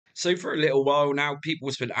So for a little while now,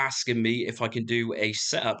 people's been asking me if I can do a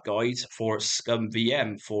setup guide for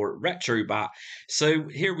ScummVM for Retrobat. So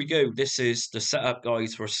here we go. This is the setup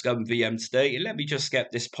guide for ScummVM today. And let me just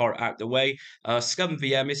get this part out the way.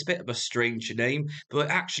 ScummVM is a bit of a strange name, but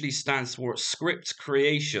it actually stands for Script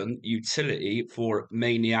Creation Utility for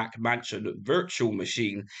Maniac Mansion Virtual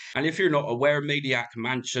Machine. And if you're not aware, Maniac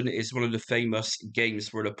Mansion is one of the famous games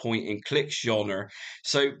for the point and click genre.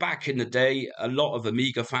 So back in the day, a lot of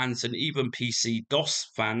Amiga fans and even PC DOS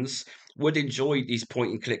fans would enjoy these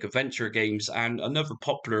point and click adventure games. And another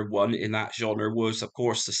popular one in that genre was, of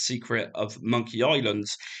course, The Secret of Monkey Island.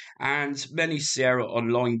 And many Sierra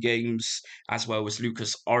Online games, as well as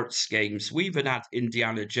Lucas Arts games. We even had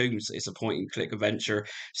Indiana Jones as a point and click adventure.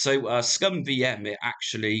 So ScummVM, it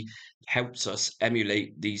actually helps us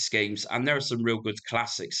emulate these games, and there are some real good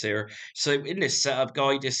classics here. So in this setup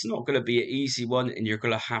guide, it's not going to be an easy one, and you're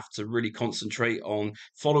going to have to really concentrate on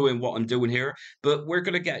following what I'm doing here, but we're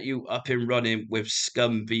going to get you up and running with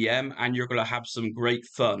ScummVM, and you're going to have some great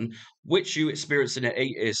fun which you experienced in the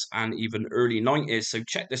 80s and even early 90s. So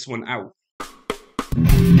check this one out.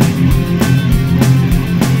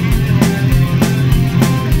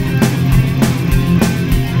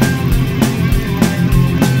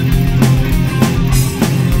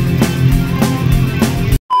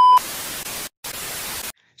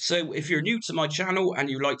 So if you're new to my channel and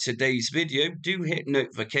you like today's video, do hit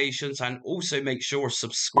notifications and also make sure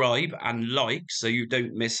subscribe and like so you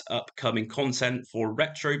don't miss upcoming content for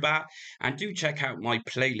Retrobat, and do check out my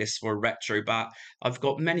playlist for Retrobat. I've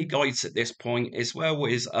got many guides at this point as well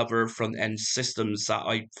as other front-end systems that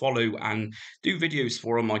I follow and do videos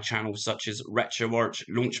for on my channel, such as RetroArch,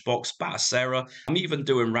 Launchbox, Batacera. I'm even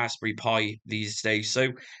doing Raspberry Pi these days. So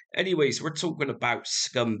anyways, we're talking about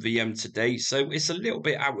ScummVM today, so it's a little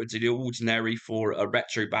bit out of the ordinary for a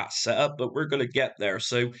Retrobat setup, but we're going to get there.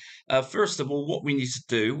 So first of all, what we need to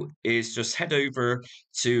do is just head over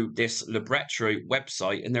to this Libretto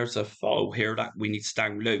website, and there's a file here that we need to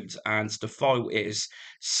download, and the file is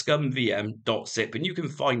scummvm.zip, and you can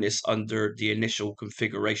find this under the initial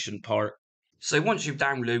configuration part. So once you've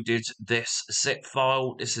downloaded this zip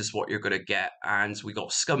file, this is what you're going to get, and we got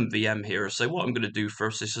ScummVM here. So what I'm going to do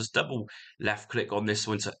first is just double left click on this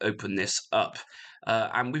one to open this up.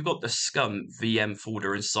 And we've got the ScummVM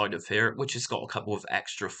folder inside of here, which has got a couple of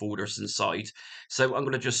extra folders inside. So I'm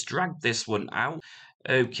going to just drag this one out.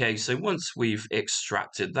 Okay, so once we've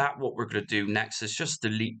extracted that, what we're going to do next is just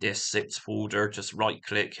delete this zipped folder. Just right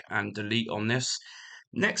click and delete on this.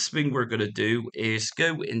 Next thing we're going to do is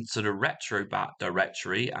go into the Retrobat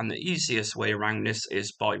directory, and the easiest way around this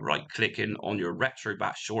is by right-clicking on your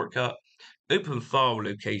Retrobat shortcut, open file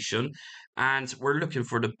location, and we're looking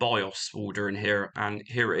for the BIOS folder in here, and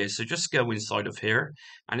here it is. So just go inside of here,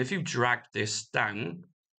 and if you drag this down,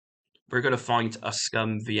 we're going to find a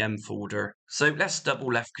ScummVM folder. So let's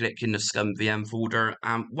double left click in the ScummVM folder,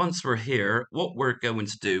 and once we're here, what we're going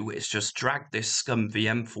to do is just drag this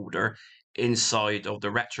ScummVM folder inside of the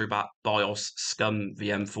Retrobat BIOS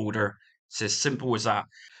ScummVM folder. It's as simple as that.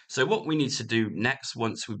 So what we need to do next,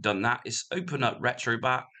 once we've done that, is open up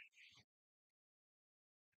Retrobat.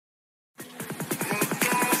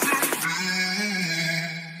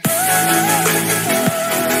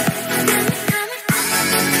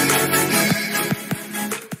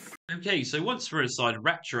 Okay, so once we're inside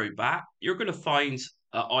Retrobat, you're going to find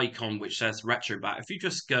an icon which says Retrobat. If you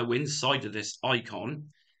just go inside of this icon,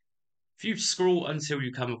 if you scroll until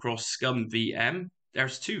you come across ScummVM,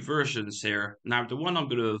 there's two versions here. Now, the one I'm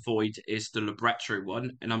going to avoid is the Libretto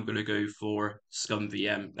one, and I'm going to go for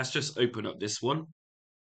ScummVM. Let's just open up this one.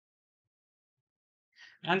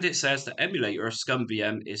 And it says the emulator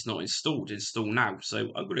ScummVM is not installed. Install now.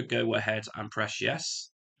 So I'm going to go ahead and press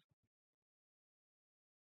yes.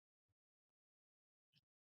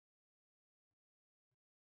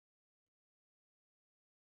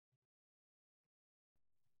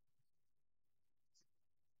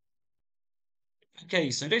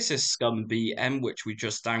 Okay, so this is ScummVM, which we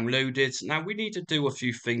just downloaded. Now we need to do a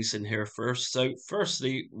few things in here first. So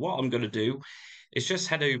firstly, what I'm going to do is just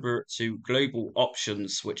head over to Global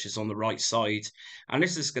Options, which is on the right side. And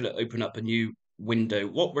this is going to open up a new window.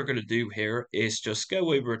 What we're going to do here is just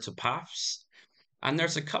go over to Paths. And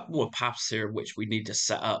there's a couple of paths here which we need to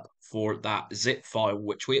set up for that zip file,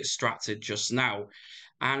 which we extracted just now.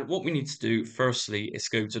 And what we need to do firstly is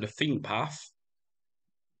go to the theme path.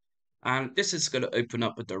 And this is going to open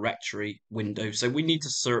up a directory window. So we need to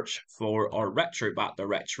search for our Retrobat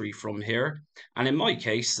directory from here. And in my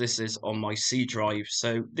case, this is on my C drive.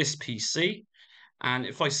 So this PC. And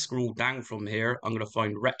if I scroll down from here, I'm going to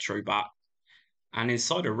find Retrobat. And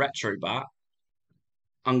inside of Retrobat,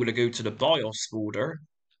 I'm going to go to the BIOS folder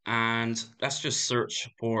and let's just search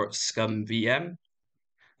for ScummVM.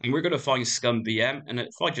 And we're going to find ScummVM. And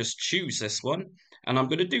if I just choose this one, and I'm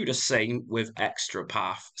going to do the same with extra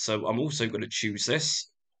path. So I'm also going to choose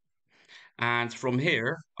this. And from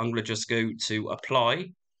here, I'm going to just go to apply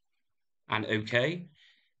and OK.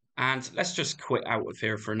 And let's just quit out of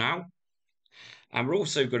here for now. And we're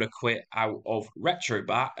also going to quit out of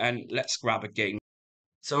Retrobat and let's grab a game.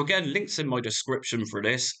 So again, links in my description for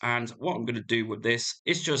this. And what I'm going to do with this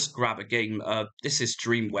is just grab a game. This is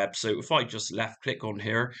DreamWeb. So if I just left click on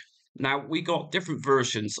here, now we got different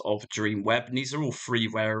versions of DreamWeb, and these are all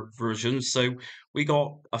freeware versions. So we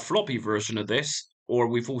got a floppy version of this, or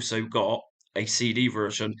we've also got a CD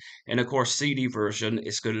version. And of course, CD version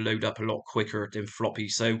is going to load up a lot quicker than floppy.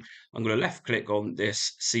 So I'm going to left click on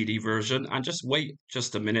this CD version and just wait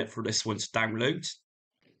just a minute for this one to download.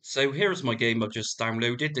 So here's my game I've just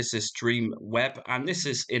downloaded. This is DreamWeb, and this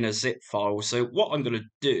is in a zip file. So what I'm going to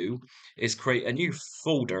do is create a new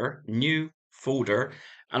folder,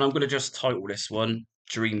 and I'm going to just title this one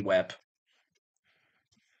DreamWeb.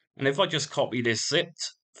 And if I just copy this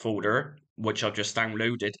zipped folder, which I've just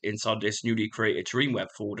downloaded inside this newly created DreamWeb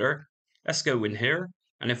folder, let's go in here.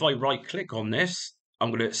 And if I right click on this, I'm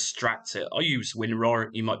going to extract it. I use WinRAR.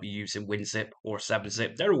 You might be using WinZip or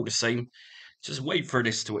 7-zip. They're all the same. Just wait for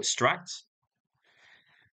this to extract.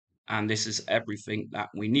 And this is everything that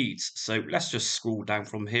we need. So let's just scroll down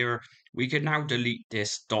from here. We can now delete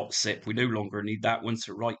this .zip. We no longer need that one,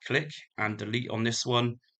 so right click and delete on this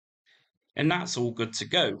one. And that's all good to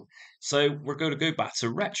go. So we're going to go back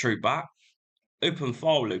to Retrobat, open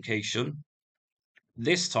file location.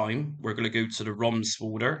 This time we're going to go to the ROMs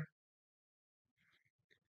folder.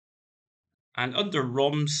 And under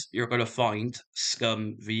ROMs, you're going to find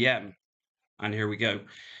ScummVM. And here we go.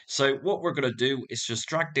 So what we're going to do is just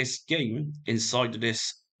drag this game inside of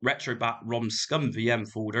this Retrobat ROM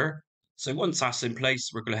ScummVM folder. So once that's in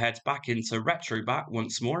place, we're going to head back into Retrobat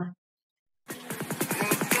once more.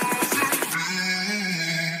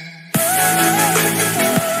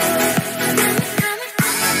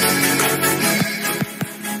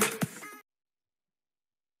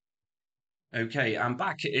 Okay, I'm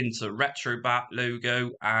back into Retrobat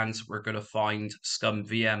logo and we're going to find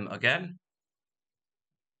ScummVM again.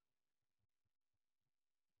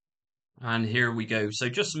 And here we go. So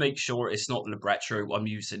just make sure it's not Libretto, I'm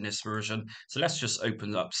using this version. So let's just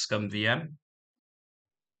open up ScummVM.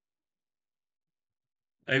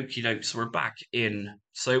 Okie doke, so we're back in.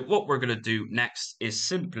 So what we're going to do next is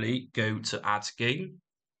simply go to add game.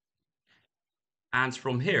 And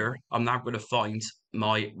from here, I'm now going to find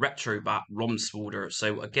my Retrobat ROMs folder.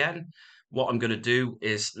 So again, what I'm going to do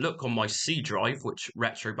is look on my C drive, which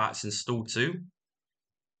Retrobat's installed to.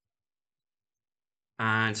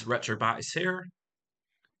 And Retrobat is here.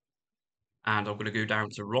 And I'm going to go down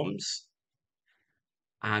to ROMs.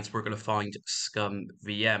 And we're going to find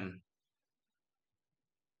ScummVM.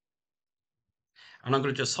 And I'm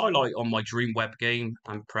going to just highlight on my DreamWeb game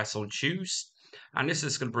and press on choose. And this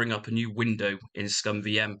is going to bring up a new window in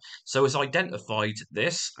ScummVM. So it's identified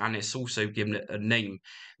this and it's also given it a name.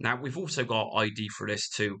 Now we've also got ID for this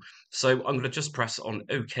too. So I'm going to just press on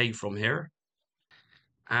OK from here.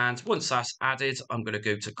 And once that's added, I'm going to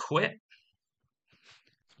go to quit.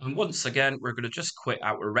 And once again, we're going to just quit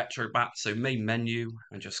out of Retrobat. So main menu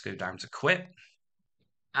and just go down to quit.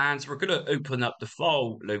 And we're going to open up the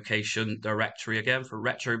file location directory again for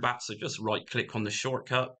Retrobat. So just right click on the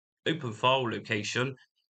shortcut, open file location,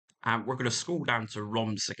 and we're going to scroll down to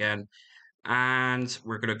ROMs again. And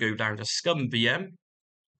we're going to go down to ScummVM.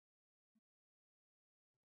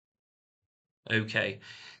 Okay,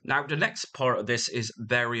 now the next part of this is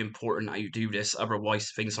very important that you do this,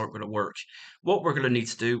 otherwise things aren't going to work. What we're going to need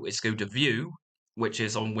to do is go to View, which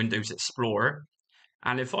is on Windows Explorer.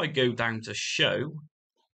 And if I go down to Show,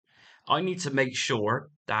 I need to make sure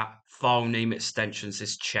that file name extensions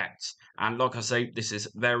is checked. And like I say, this is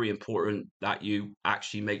very important that you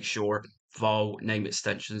actually make sure file name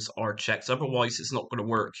extensions are checked. Otherwise, it's not going to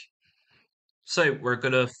work. So we're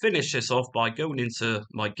going to finish this off by going into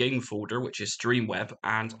my game folder, which is DreamWeb,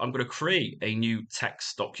 and I'm going to create a new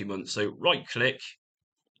text document. So right click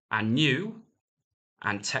and new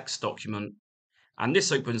and text document. And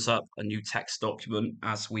this opens up a new text document,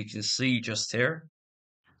 as we can see just here.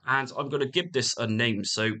 And I'm going to give this a name.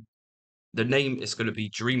 So the name is going to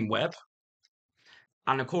be DreamWeb.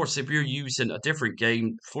 And of course, if you're using a different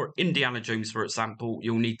game, for Indiana Jones, for example,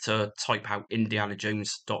 you'll need to type out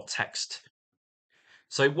indianajones.txt.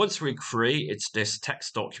 So once we create this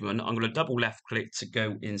text document, I'm going to double left click to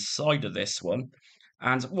go inside of this one.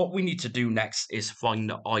 And what we need to do next is find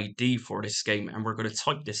the ID for this game, and we're going to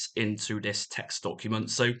type this into this text document.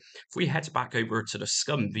 So if we head back over to the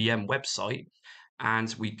ScummVM website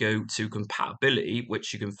and we go to compatibility,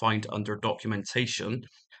 which you can find under documentation,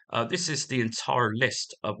 this is the entire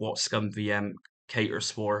list of what ScummVM caters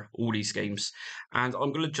for, all these games. And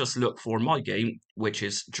I'm going to just look for my game, which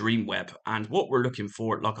is Dreamweb. And what we're looking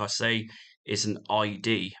for, like I say, is an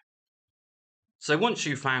ID. So once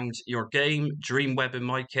you found your game, Dreamweb in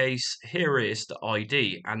my case, here is the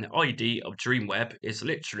ID. And the ID of Dreamweb is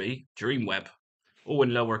literally Dreamweb, all in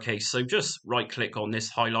lowercase. So just right click on this,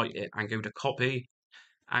 highlight it and go to copy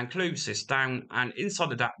and close this down. And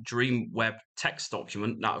inside of that Dreamweb text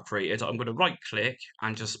document that I've created, I'm going to right click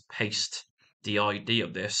and just paste the ID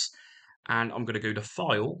of this. And I'm going to go to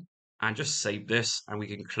File and just save this, and we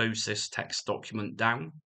can close this text document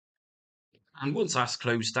down. And once that's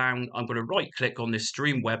closed down, I'm going to right click on this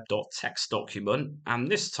Dreamweb.txt document,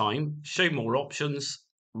 and this time show more options,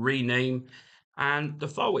 rename, and the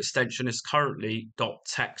file extension is currently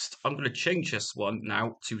 .txt. I'm going to change this one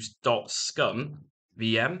now to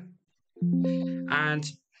 .ScummVM. And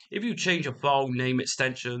if you change a file name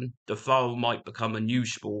extension, the file might become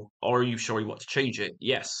unusable. Are you sure you want to change it?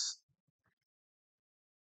 Yes.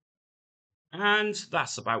 And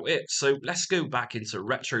that's about it. So let's go back into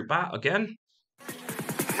Retrobat again.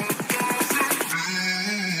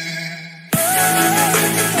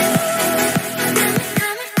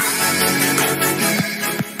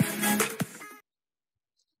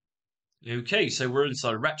 Okay, so we're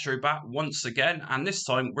inside Retrobat once again, and this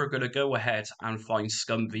time we're going to go ahead and find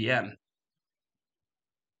ScummVM.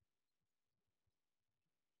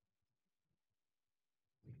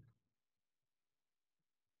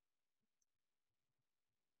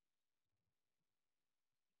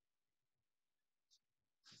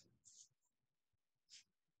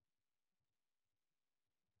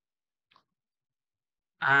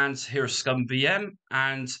 And here's ScummVM,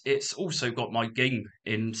 and it's also got my game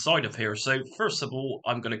inside of here. So first of all,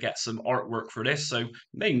 I'm going to get some artwork for this. So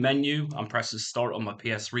main menu, I'm pressing start on my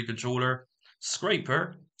PS3 controller,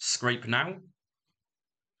 scraper, scrape now,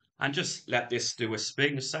 and just let this do a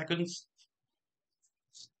spin a second.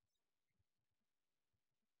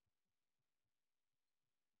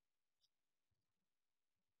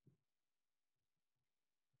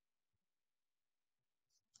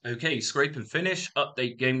 Okay, scrape and finish,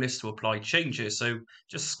 update game list to apply changes. So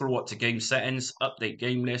just scroll up to game settings, update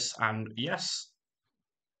game list, and yes.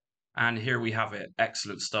 And here we have it.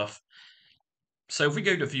 Excellent stuff. So if we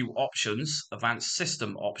go to view options, advanced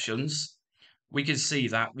system options, we can see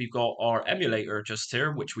that we've got our emulator just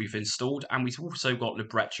here, which we've installed, and we've also got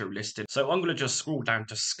libretto listed. So I'm going to just scroll down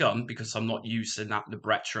to Scum because I'm not using that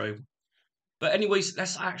libretto. But anyways,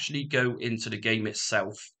 let's actually go into the game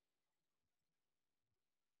itself.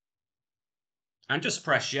 And just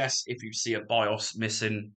press yes if you see a BIOS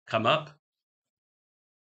missing come up.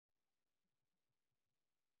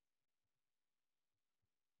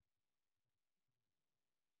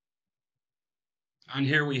 And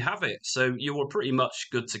here we have it. So you are pretty much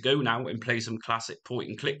good to go now and play some classic point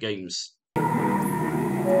and click games. A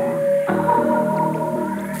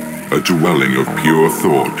dwelling of pure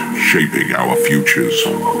thought shaping our futures.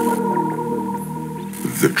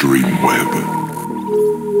 The Dreamweb.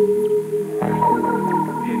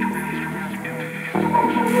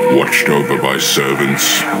 Watched over by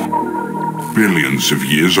servants, billions of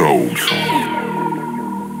years old.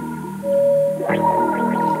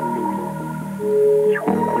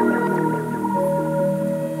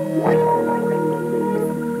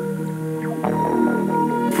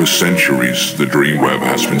 For centuries, the Dreamweb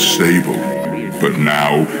has been stable, but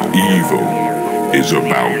now evil is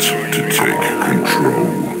about to take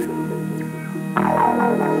control.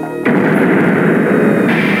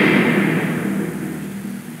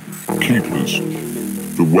 Keepers,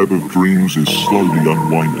 the web of dreams is slowly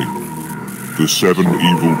unwinding. The 7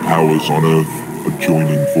 evil powers on Earth are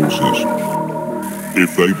joining forces.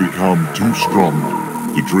 If they become too strong,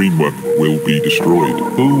 the Dreamweb will be destroyed.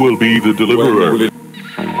 Who will be the deliverer?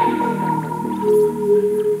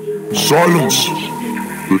 Silence!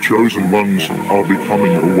 The chosen ones are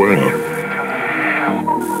becoming aware.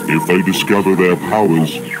 If they discover their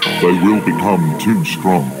powers, they will become too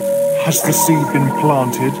strong. Has the seed been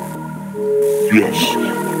planted? Yes,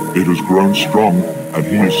 it has grown strong and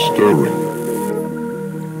he is stirring.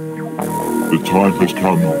 The time has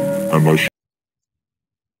come and they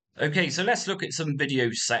Okay, so let's look at some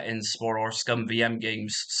video settings for our ScummVM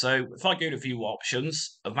games. So if I go to view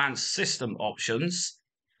options, advanced system options,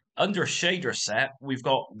 under shader set, we've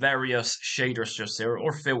got various shaders just here,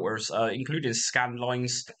 or filters, including scan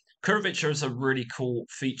lines, Curvature is a really cool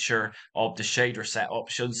feature of the shader set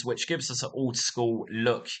options, which gives us an old school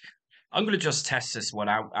look. I'm going to just test this one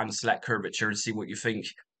out and select curvature and see what you think.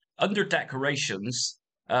 Under decorations,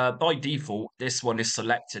 by default, this one is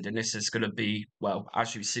selected, and this is going to be, well,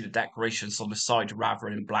 as you see the decorations on the side rather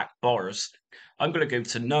than black bars. I'm going to go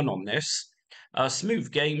to none on this.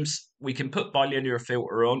 Smooth games, we can put bilinear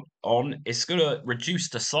filter on. It's going to reduce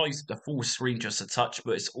the size of the full screen just a touch,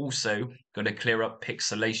 but it's also going to clear up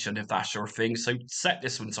pixelation if that's your thing. So set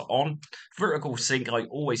this one to on. Vertical sync, I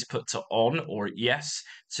always put to on or yes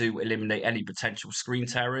to eliminate any potential screen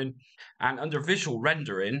tearing. And under visual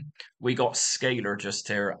rendering, we got scalar just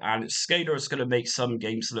here. And scalar is going to make some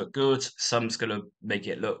games look good, some's going to make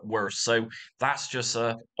it look worse. So that's just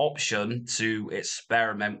an option to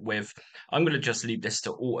experiment with. I'm going to just leave this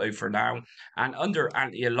to auto for now. And under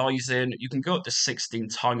anti-aliasing, you can go up to 16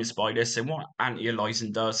 times by this. And what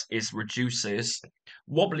anti-aliasing does is reduces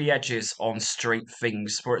wobbly edges on straight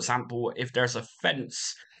things. For example, if there's a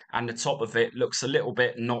fence and the top of it looks a little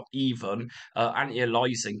bit not even,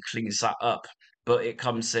 anti-aliasing cleans that up. But it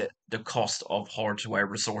comes at the cost of hardware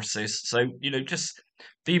resources. So, just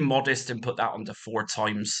be modest and put that under 4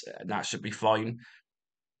 times, and that should be fine.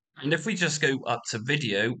 And if we just go up to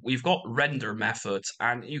video, we've got render methods,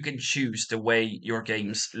 and you can choose the way your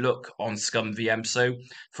games look on ScummVM. So,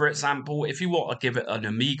 for example, if you want to give it an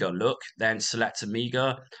Amiga look, then select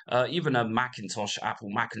Amiga. Even a Macintosh, Apple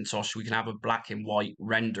Macintosh, we can have a black and white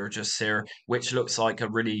render just here, which looks like a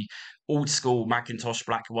really old school Macintosh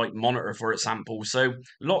black and white monitor, for example. So,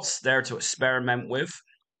 lots there to experiment with.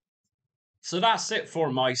 So that's it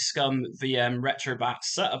for my ScummVM Retrobat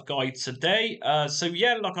setup guide today. So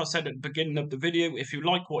yeah, like I said at the beginning of the video, if you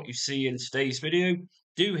like what you see in today's video,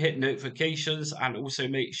 do hit notifications and also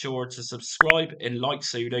make sure to subscribe and like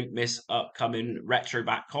so you don't miss upcoming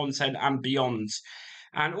Retrobat content and beyond.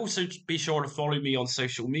 And also be sure to follow me on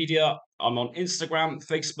social media. I'm on Instagram,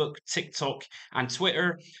 Facebook, TikTok, and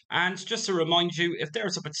Twitter. And just to remind you, if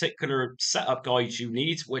there's a particular setup guide you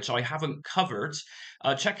need, which I haven't covered,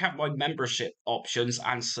 check out my membership options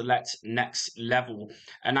and select next level.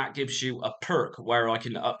 And that gives you a perk where I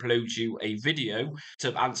can upload you a video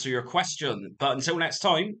to answer your question. But until next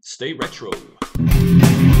time, stay retro.